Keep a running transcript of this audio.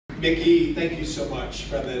Mickey, thank you so much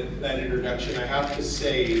for that introduction. I have to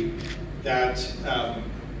say that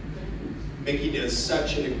Mickey does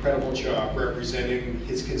such an incredible job representing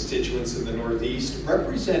his constituents in the Northeast,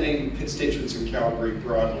 representing constituents in Calgary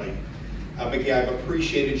broadly. Mickey, I've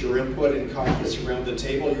appreciated your input and caucus around the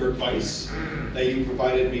table, your advice that you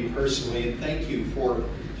provided me personally, and thank you for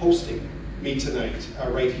hosting me tonight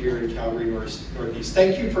right here in Calgary Northeast.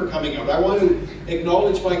 Thank you for coming out. I want to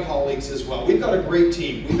acknowledge my colleagues as well. We've got a great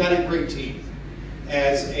team. We've had a great team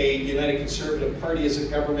as a United Conservative Party, as a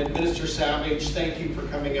government. Minister Savage, thank you for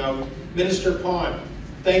coming out. Minister Pond,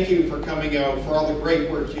 thank you for coming out, for all the great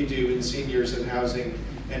work you do in seniors and housing.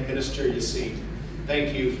 And Minister Yassine,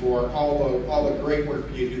 thank you for all the great work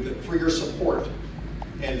you do, for your support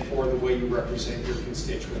and for the way you represent your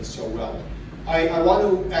constituents so well. I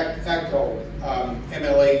want to echo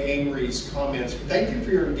MLA Amory's comments. Thank you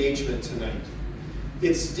for your engagement tonight.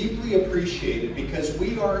 It's deeply appreciated because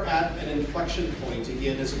we are at an inflection point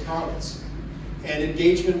again as a province, and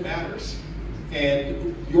engagement matters.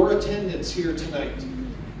 And your attendance here tonight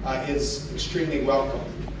is extremely welcome.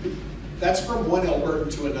 That's from one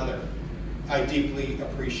Albertan to another. I deeply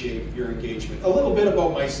appreciate your engagement. A little bit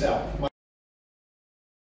about myself.